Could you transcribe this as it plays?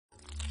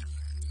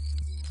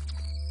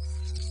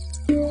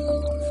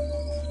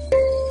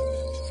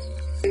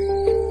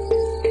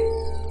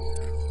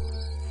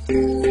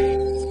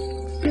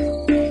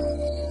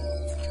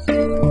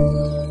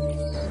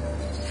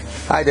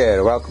Hi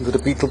there, welcome to the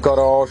Beetle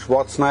Garage.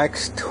 What's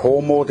next?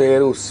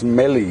 Homoderus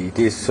mellyi,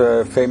 this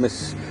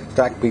famous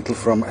stag beetle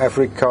from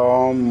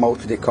Africa.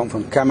 Mostly they come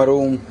from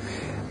Cameroon.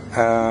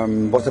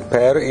 Was a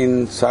pair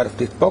inside of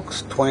this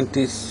box,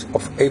 20th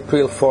of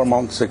April, 4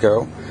 months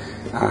ago.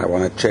 I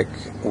want to check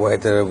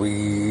whether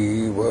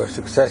we were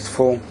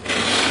successful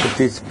with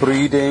this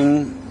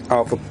breeding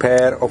of a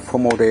pair of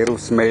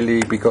Homoderus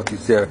mellyi, because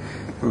it's a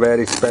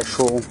very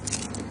special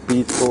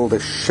beetle. The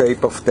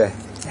shape of the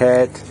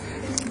head,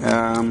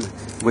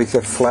 with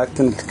a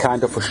flattened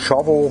kind of a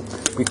shovel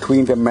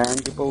between the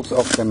mandibles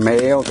of the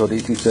male. So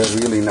this is a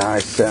really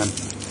nice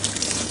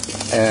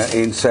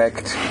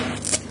insect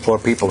for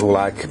people who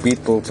like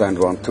beetles and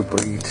want to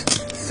breed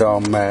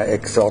some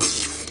exotic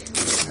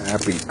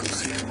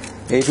beetles.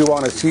 If you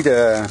want to see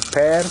the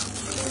pair,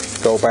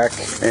 go back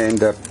in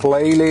the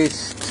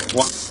playlist,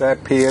 one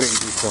step here in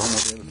this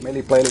Homoderus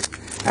mellyi playlist,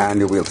 and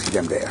you will see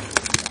them there.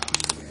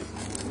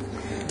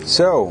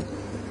 So,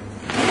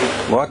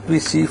 what we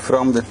see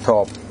from the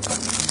top.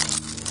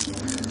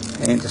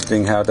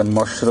 Interesting how the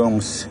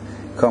mushrooms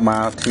come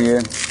out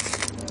here.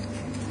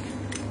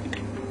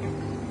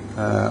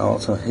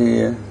 Also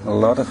here, a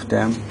lot of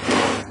them.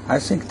 I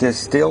think they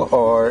still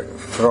are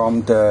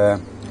from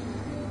the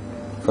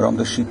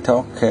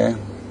shiitake,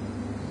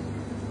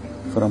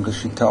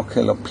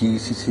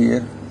 pieces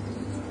here.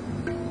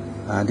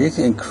 And it's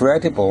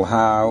incredible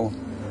how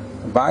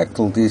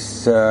vital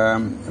this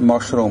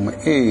mushroom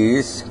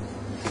is,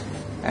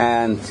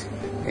 and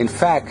in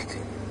fact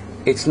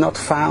it's not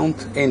found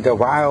in the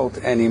wild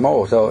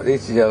anymore. So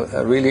this is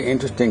a really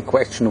interesting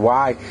question,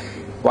 why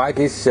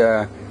this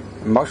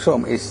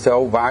mushroom is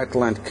so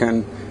vital and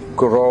can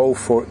grow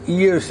for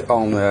years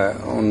on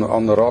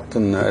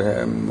rotten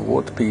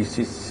wood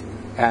pieces,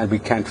 and we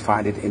can't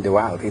find it in the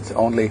wild. It's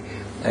only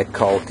a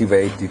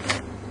cultivated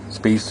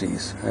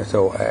species,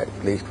 so at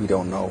least we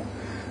don't know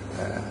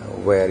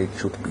where it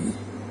should be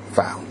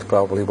found.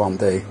 Probably one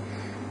day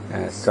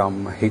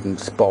some hidden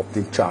spot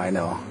in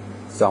China,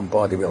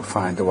 somebody will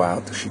find the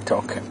wild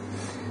shiitake.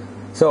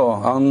 So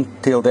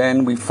until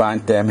then, we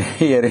find them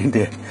here in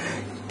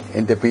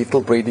the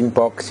beetle breeding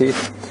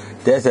boxes.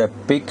 There's a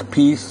big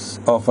piece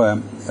of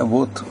a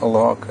wood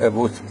block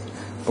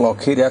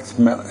here. That's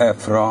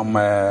from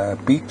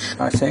beech,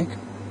 I think.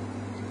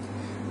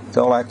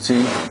 So let's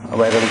see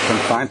whether we can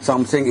find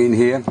something in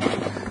here.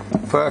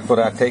 First, what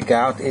I take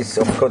out is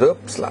of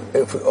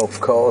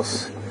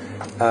course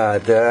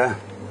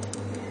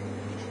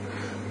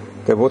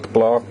the wood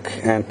block,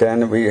 and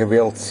then we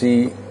will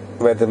see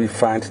whether we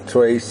find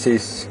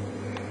traces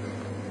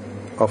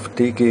of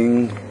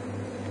digging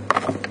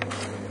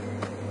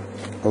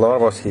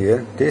larvas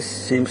here. This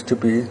seems to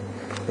be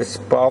a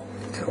spot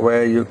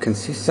where you can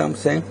see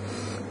something.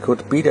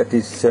 Could be that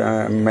it's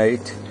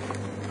made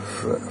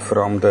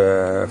from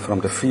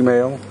the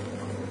female.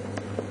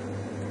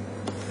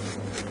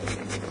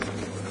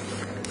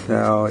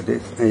 Now,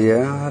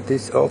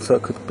 this also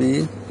could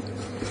be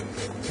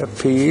a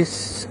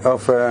piece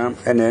of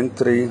an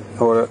entry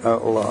or a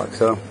log.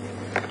 So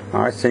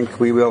I think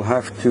we will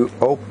have to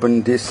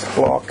open this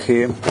block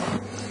here,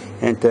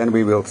 and then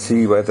we will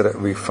see whether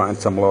we find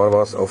some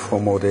larvas of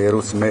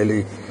Homoderus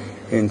mellyi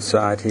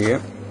inside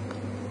here.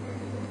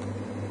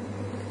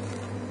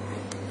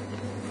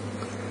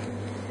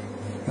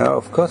 Now,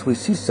 of course, we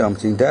see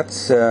something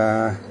that's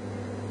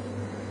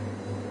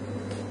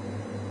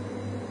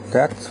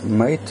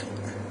made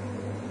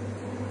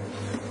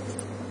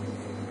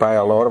by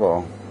a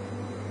larva,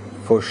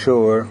 for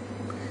sure.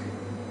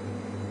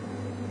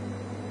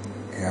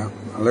 Yeah,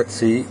 let's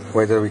see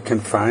whether we can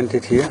find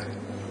it here.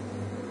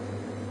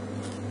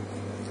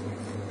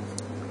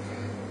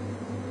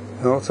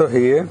 Also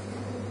here.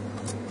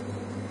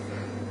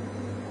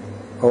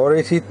 Or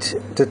is it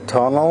the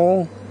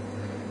tunnel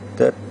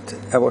that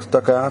was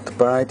dug out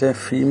by the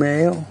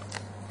female?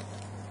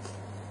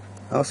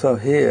 Also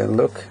here,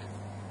 look.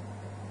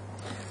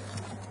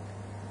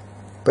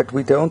 But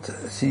we don't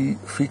see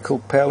fecal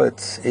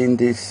pellets in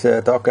this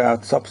dug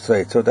out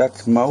substrate, so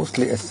that's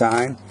mostly a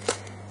sign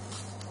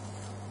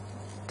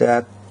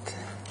that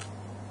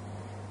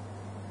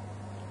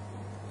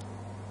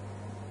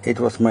it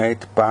was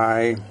made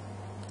by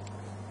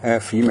a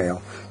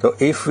female. So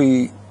if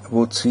we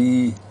would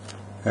see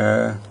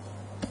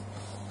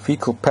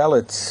fecal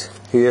pellets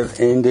here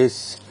in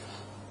this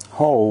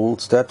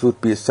holes, that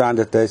would be a sign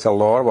that there's a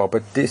larva,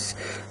 but this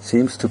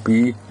seems to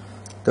be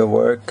the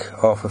work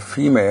of a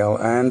female.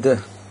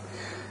 And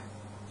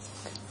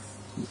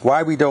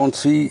why we don't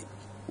see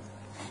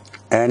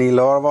any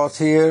larvas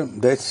here,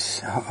 that's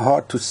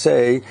hard to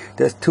say.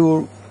 There's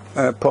two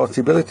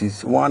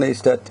possibilities. One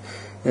is that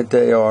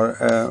they are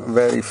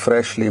very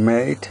freshly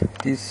made,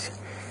 these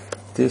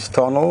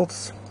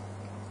tunnels.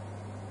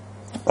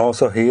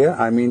 Also here,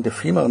 I mean, the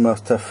female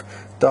must have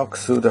dug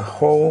through the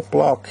whole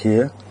block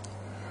here.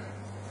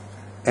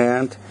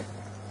 And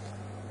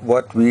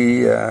what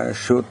we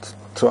should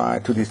try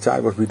to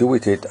decide what we do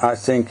with it. I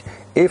think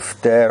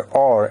if there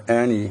are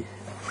any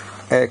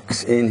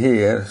eggs in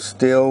here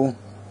still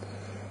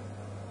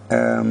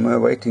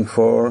waiting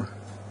for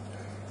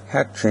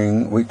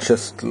hatching, we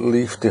just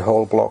leave the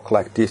whole block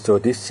like this. So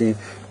this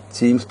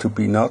seems to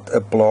be not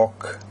a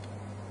block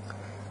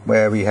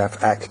where we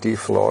have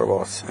active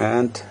larvae.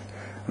 And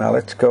now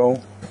let's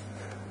go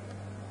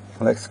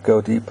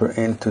deeper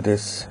into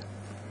this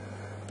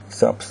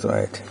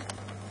substrate.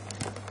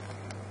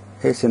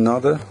 Here's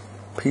another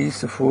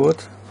piece of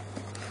wood.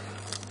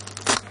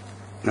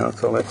 Now,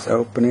 so let's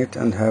open it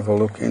and have a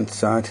look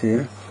inside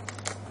here.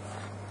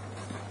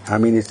 I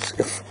mean, it's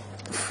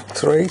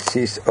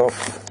traces of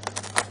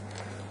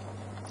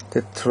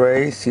the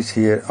traces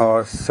here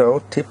are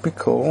so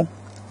typical.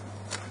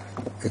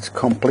 It's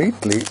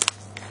completely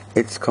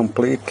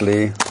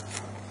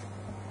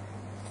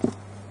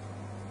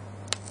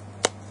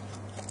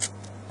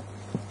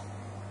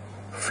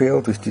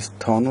filled with these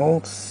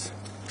tunnels,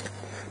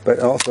 but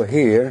also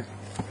here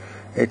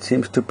it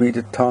seems to be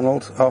the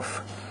tunnels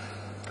of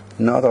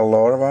not a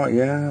larva,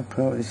 yeah,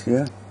 probably,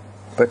 yeah,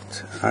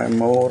 but I'm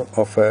more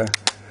of a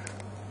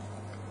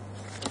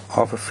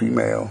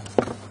female.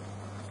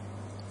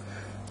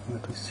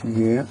 What we see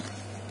here.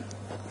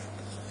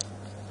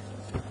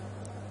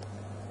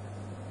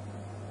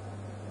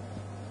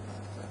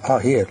 Oh,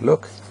 here,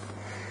 look.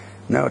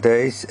 Now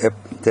there is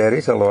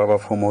a larva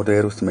of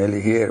Homoderus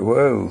mellyi here.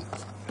 Whoa,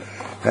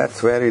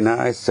 that's very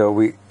nice. So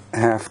we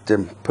have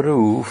the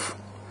proof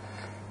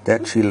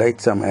that she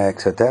laid some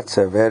eggs. So that's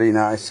a very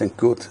nice and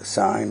good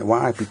sign.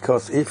 Why?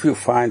 Because if you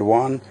find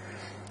one,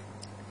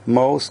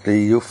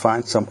 mostly you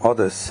find some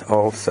others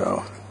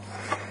also.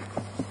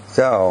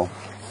 So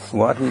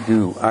what we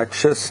do, I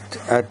just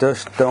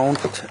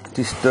don't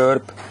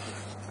disturb,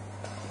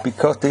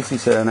 because this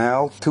is an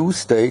L2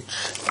 stage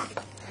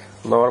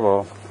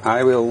larva.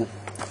 I will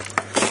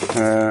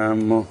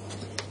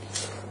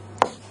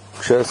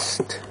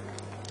just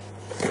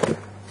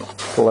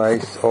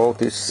place all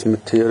this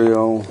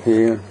material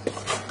here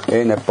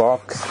in a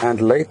box,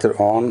 and later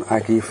on I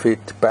give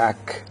it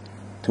back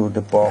to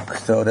the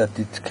box so that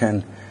it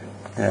can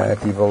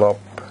develop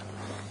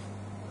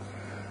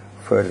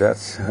further.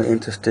 That's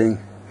interesting.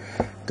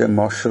 The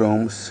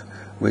mushrooms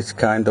with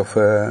kind of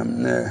a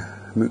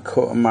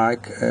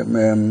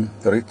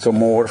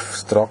rhizomorph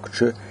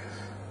structure.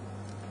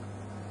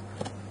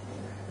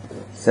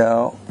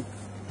 So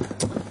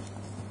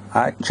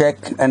I check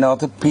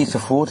another piece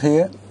of wood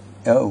here.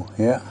 Oh,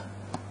 yeah.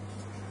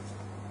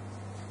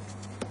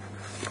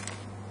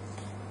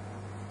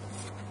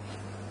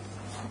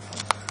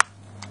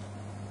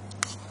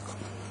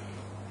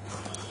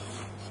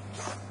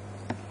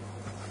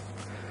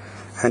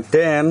 And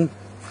then,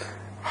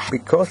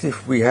 because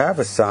if we have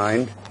a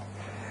sign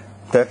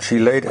that she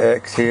laid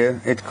eggs here,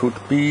 it could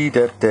be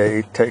that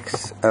it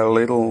takes a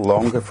little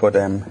longer for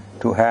them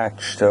to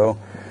hatch. So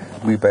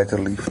we better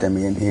leave them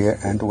in here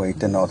and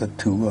wait another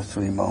 2 or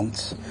 3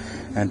 months,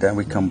 and then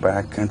we come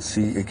back and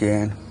see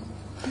again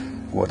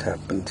what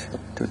happened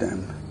to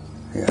them.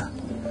 Yeah.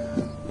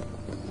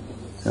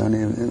 So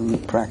we're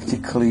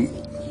practically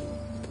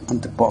on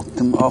the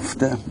bottom of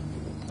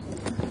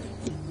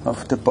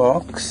the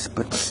box,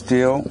 but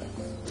still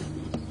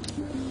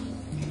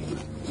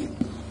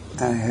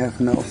I have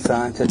no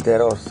signs that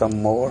there are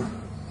some more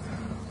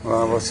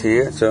larvae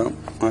here, so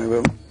I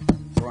will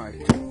try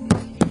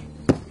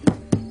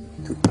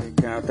to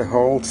take out the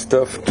whole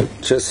stuff to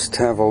just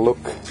have a look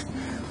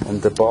on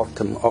the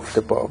bottom of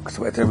the box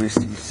whether we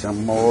see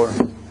some more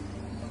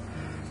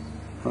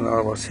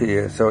larvae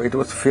here. So it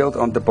was filled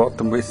on the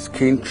bottom with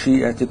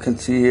kimchi, as you can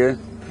see here,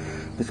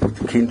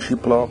 with kimchi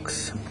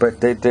blocks,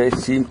 but they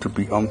seem to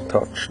be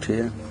untouched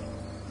here.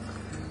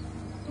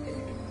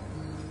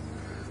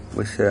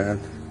 With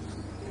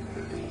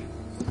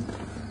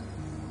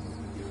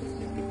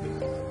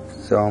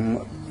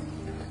some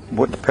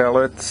wood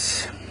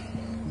pellets,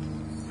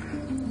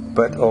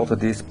 but also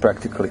these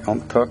practically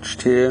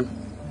untouched here.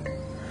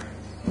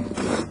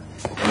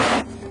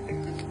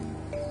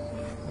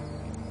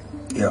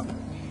 Yeah,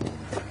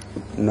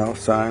 no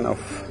sign of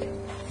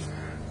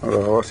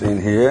larvae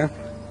in here.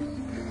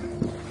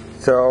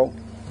 So,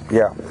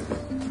 yeah,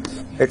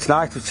 it's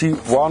nice to see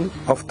one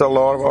of the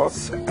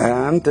larvae,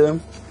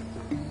 and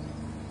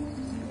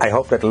I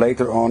hope that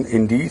later on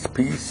in these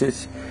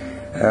pieces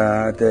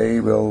they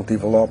will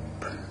develop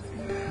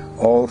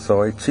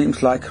also. It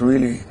seems like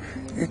really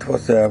it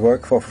was a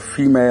work for a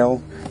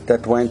female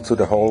that went to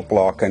the whole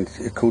block, and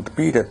it could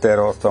be that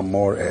there are some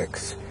more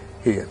eggs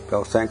here.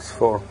 So thanks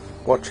for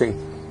watching,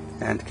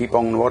 and keep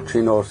on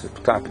watching, or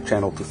subscribe to the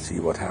channel to see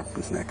what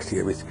happens next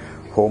here with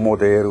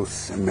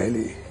Homoderus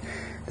mellyi,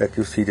 that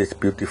you see this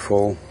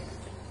beautiful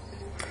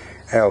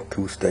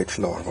L2 stage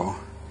larva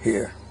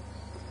here.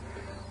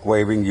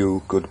 Waving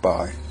you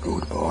goodbye.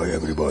 Goodbye,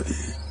 everybody.